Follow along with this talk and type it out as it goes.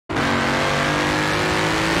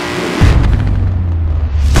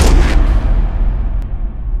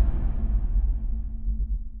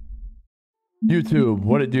YouTube,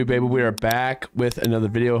 what it do, baby? We are back with another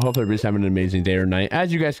video. Hopefully everybody's having an amazing day or night.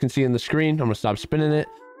 As you guys can see in the screen, I'm gonna stop spinning it,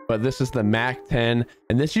 but this is the Mac 10,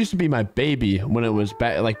 and this used to be my baby when it was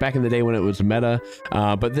back in the day when it was meta.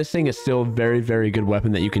 But this thing is still a very good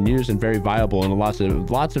weapon that you can use and very viable in lots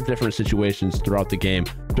of different situations throughout the game,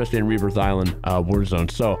 especially in Rebirth Island, Warzone.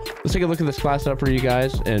 So let's take a look at this class up for you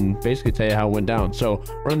guys and basically tell you how it went down. So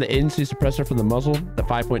we're on the ANC suppressor for the muzzle, the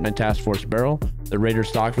 5.9 task force barrel, the Raider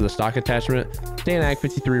stock for the stock attachment, Stand Ag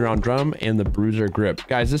 53 round drum, and the bruiser grip.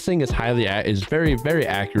 Guys, this thing is very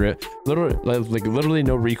accurate. Literally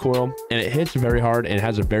no recoil, and it hits very hard and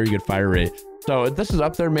has a very good fire rate. So this is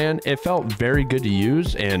up there, man. It felt very good to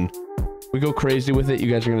use, and we go crazy with it.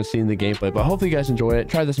 You guys are going to see in the gameplay, but hopefully you guys enjoy it.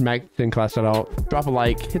 Try this Mac 10 class out. Drop a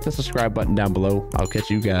like, hit the subscribe button down below. I'll catch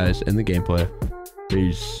you guys in the gameplay.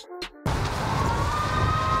 Peace.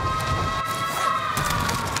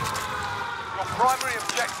 Your primary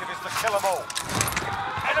objective is to kill them all.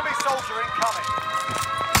 Enemy soldier incoming.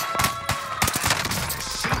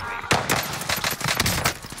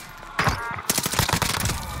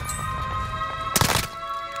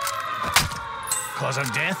 Cause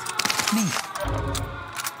of death? Me.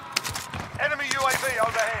 Enemy UAV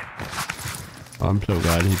overhead. I'm so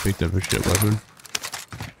glad he picked up a shit weapon.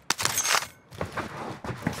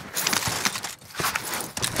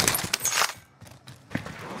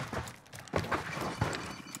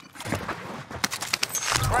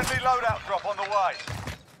 Friendly loadout drop on the way.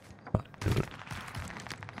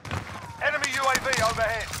 Enemy UAV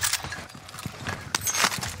overhead.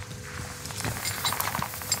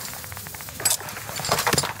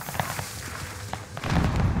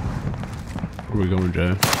 Where are we going,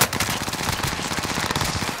 Jay?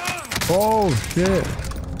 Oh shit.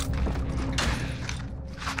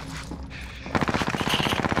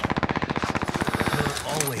 Bill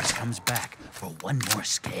always comes back for one more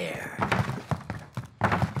scare.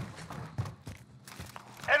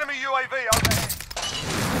 Enemy UAV overhead.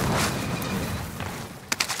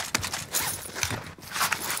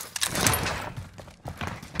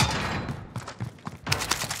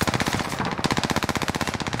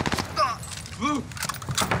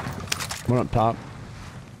 One up top.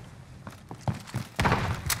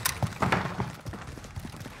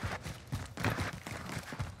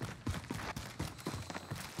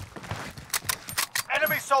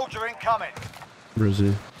 Enemy soldier incoming. Where is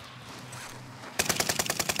he?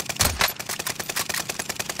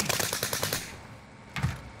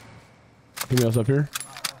 Anything else up here?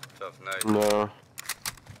 Tough night. No.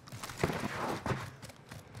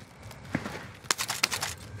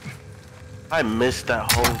 I missed that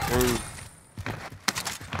whole thing.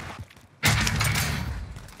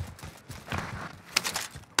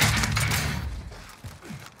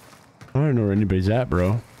 I don't know where anybody's at,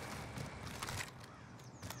 bro.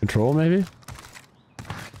 Control, maybe? I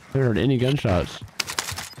haven't heard any gunshots.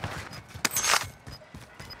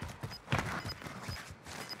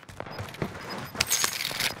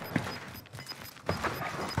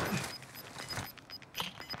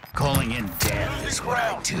 Calling in death is what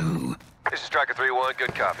I do. This is Striker 3-1,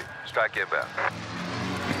 good copy. Strike inbound.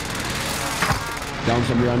 Down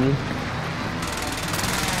somebody on you.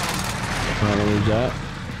 I don't know where he's at.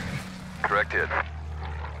 Correct hit.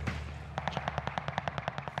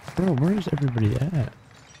 Bro, where is everybody at?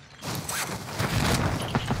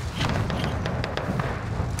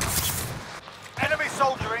 Enemy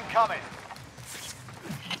soldier incoming.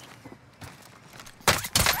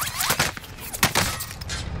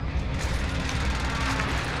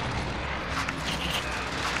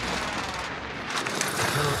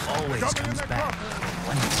 Bill always comes back for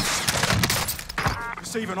one more.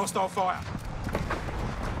 Receiving hostile fire.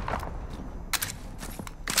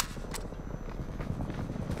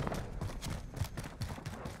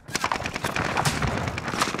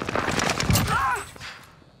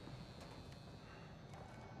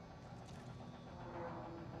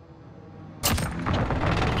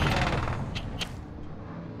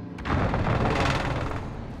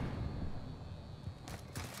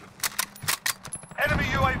 Enemy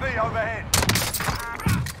UAV overhead.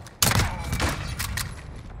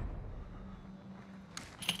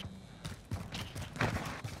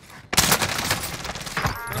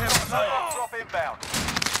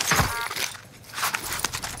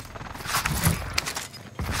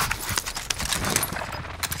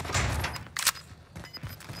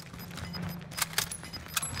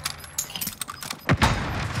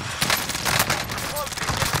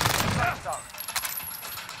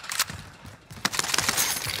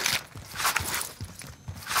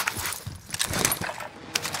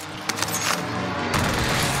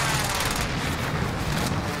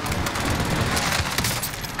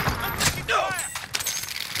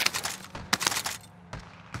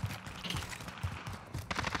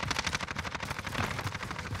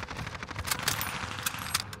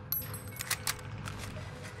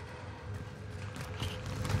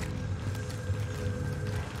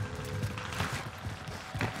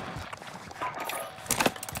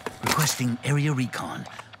 Requesting area recon.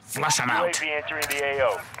 Flush them out. UAV entering the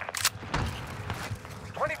AO.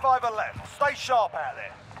 25 are left. Stay sharp out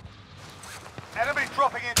there. Enemy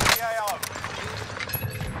dropping into the AO.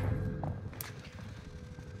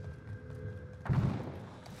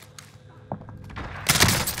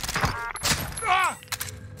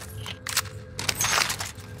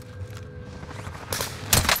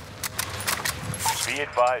 Be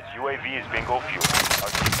advised, UAV is bingo fuel.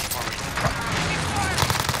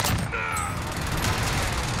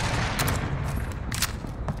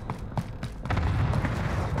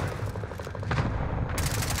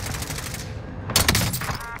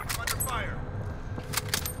 Under fire.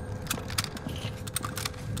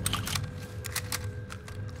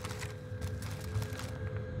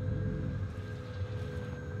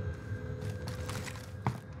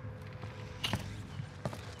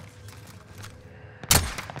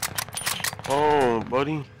 Oh,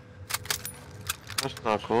 buddy. That's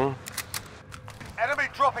not cool. Enemy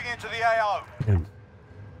dropping into the AO. Damn.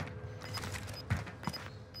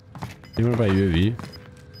 You want to buy UAV?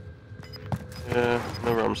 Yeah,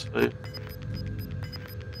 whenever I'm safe.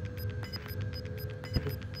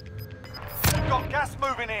 Got gas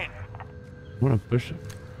moving in. I want to push it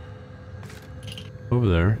over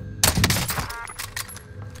there.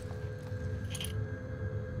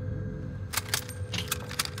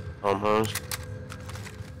 Almost.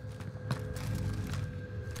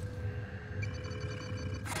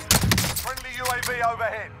 Friendly UAV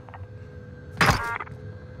overhead.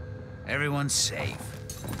 Everyone's safe.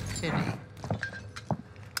 Pity.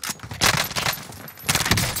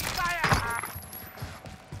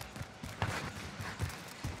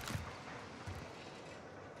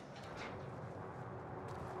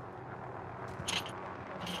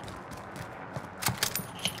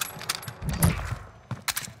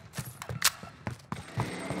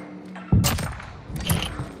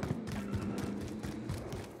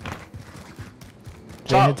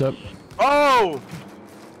 Hey, heads up. Oh!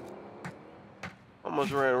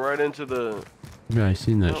 Almost ran right into the... Yeah, I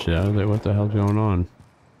seen that shit. I was like, what the hell's going on?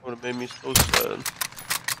 Would have made me so sad.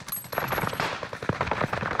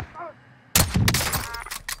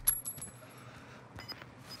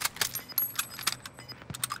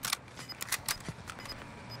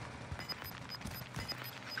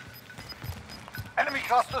 Enemy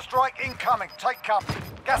cluster strike incoming. Take cover.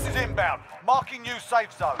 Gas is inbound. Marking new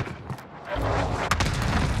safe zone.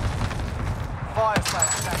 Fire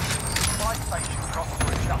station. Fire station costs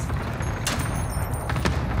are adjusted.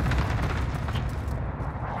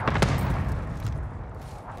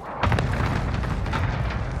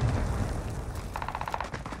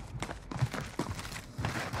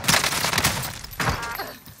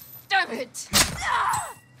 Damn it!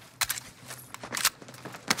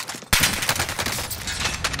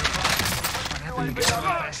 What happened to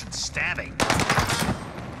old-fashioned stabbing?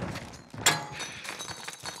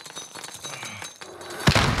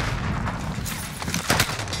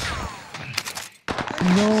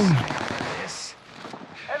 No. This.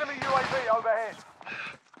 Enemy UAV overhead.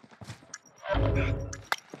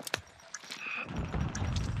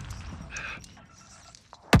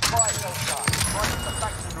 Fire cell start. Right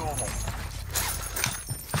back to normal.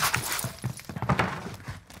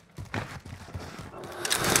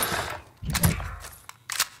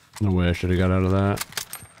 No way I should have got out of that.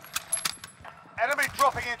 Enemy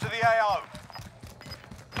dropping into the AO.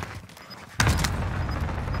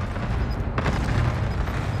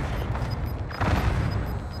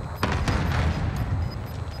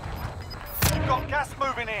 You've got gas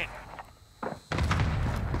moving in.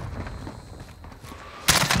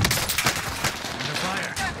 Under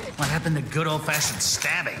fire. What happened to good old-fashioned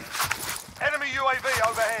stabbing? Enemy UAV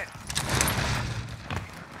overhead.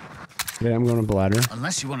 Okay, I'm going to bladder.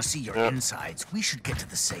 Unless you want to see your insides, we should get to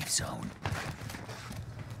the safe zone.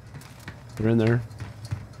 They're in there.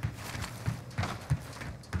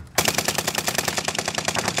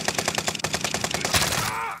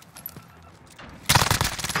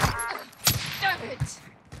 Damn it!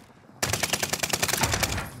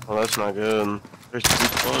 Oh, that's not good. There's two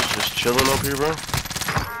squads just chilling up here, bro.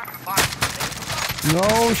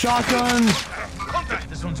 No shotguns! Contact!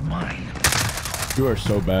 This one's mine. You are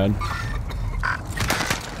so bad.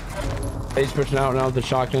 He's pushing out now with the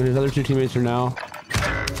shotgun. His other two teammates are now.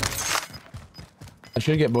 I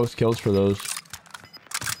should get both kills for those,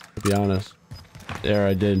 to be honest. There,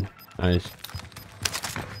 I did. Nice.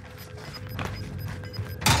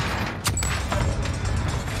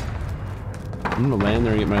 I'm gonna land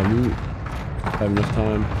there and get my loot. I have enough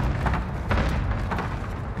time.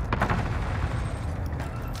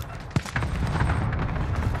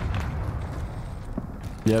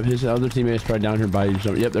 Yep, his other teammate's probably down here by you.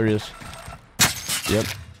 Yep, there he is. Yep.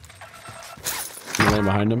 You land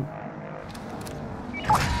behind him.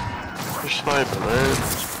 You're sniping, man.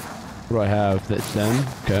 What do I have? That's them.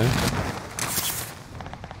 Okay.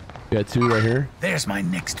 You got 2 right here. There's my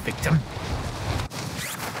next victim.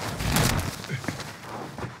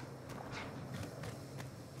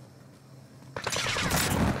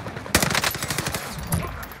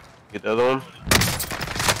 Get the other one.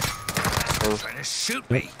 Trying to shoot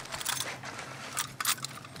me.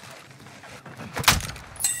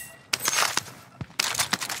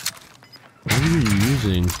 What are you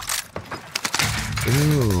using?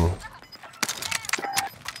 Ooh.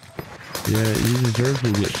 Yeah, you deserve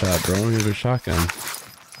to get shot, bro. You have a shotgun.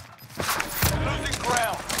 Losing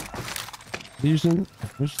ground. Using?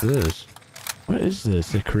 What's this? What is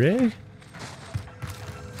this? A Craig?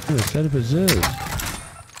 What the setup is this?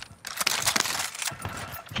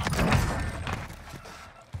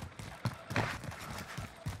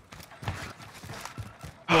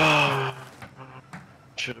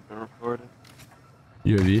 Should have been recorded.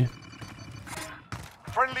 UAV.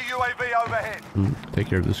 Friendly UAV overhead. Take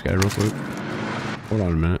care of this guy real quick. Hold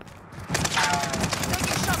on a minute. Don't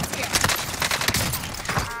get shot scared.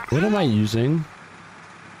 What am I using?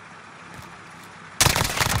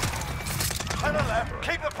 10 left.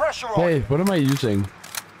 Keep the pressure on. Hey, what am I using?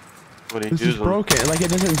 What are you This is using? broken. Like,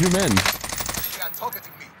 it doesn't zoom in. You are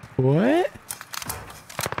targeting me. What?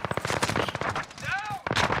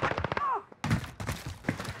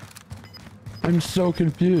 I'm so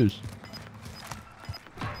confused.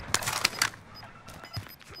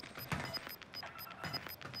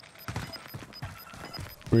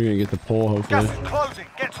 We're gonna get the pole, hopefully. Gas is closing.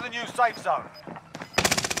 Get to the new safe zone.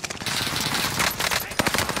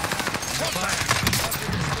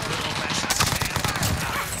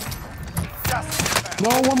 Gas is inbound.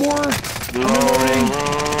 No, one more. No, I'm reloading.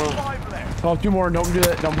 bro. 5 left. Oh, 2 more. Don't do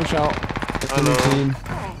that. Don't push out. It's I in the know. team.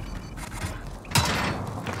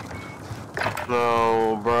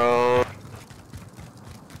 No, bro.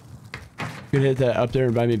 You can hit that up there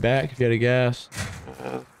and buy me back if you had a gas.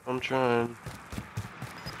 I'm trying.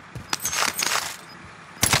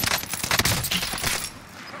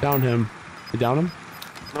 Down him. You down him?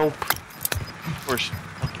 Nope. First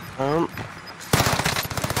fucking time.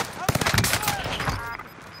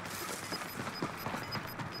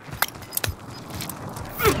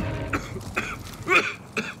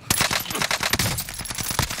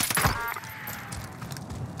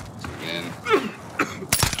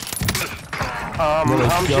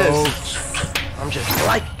 I'm just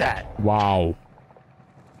like that. Wow.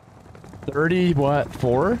 30 what?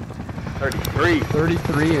 4? 33.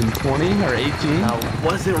 33 and 20 or 18? I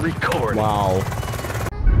wasn't recording. Wow.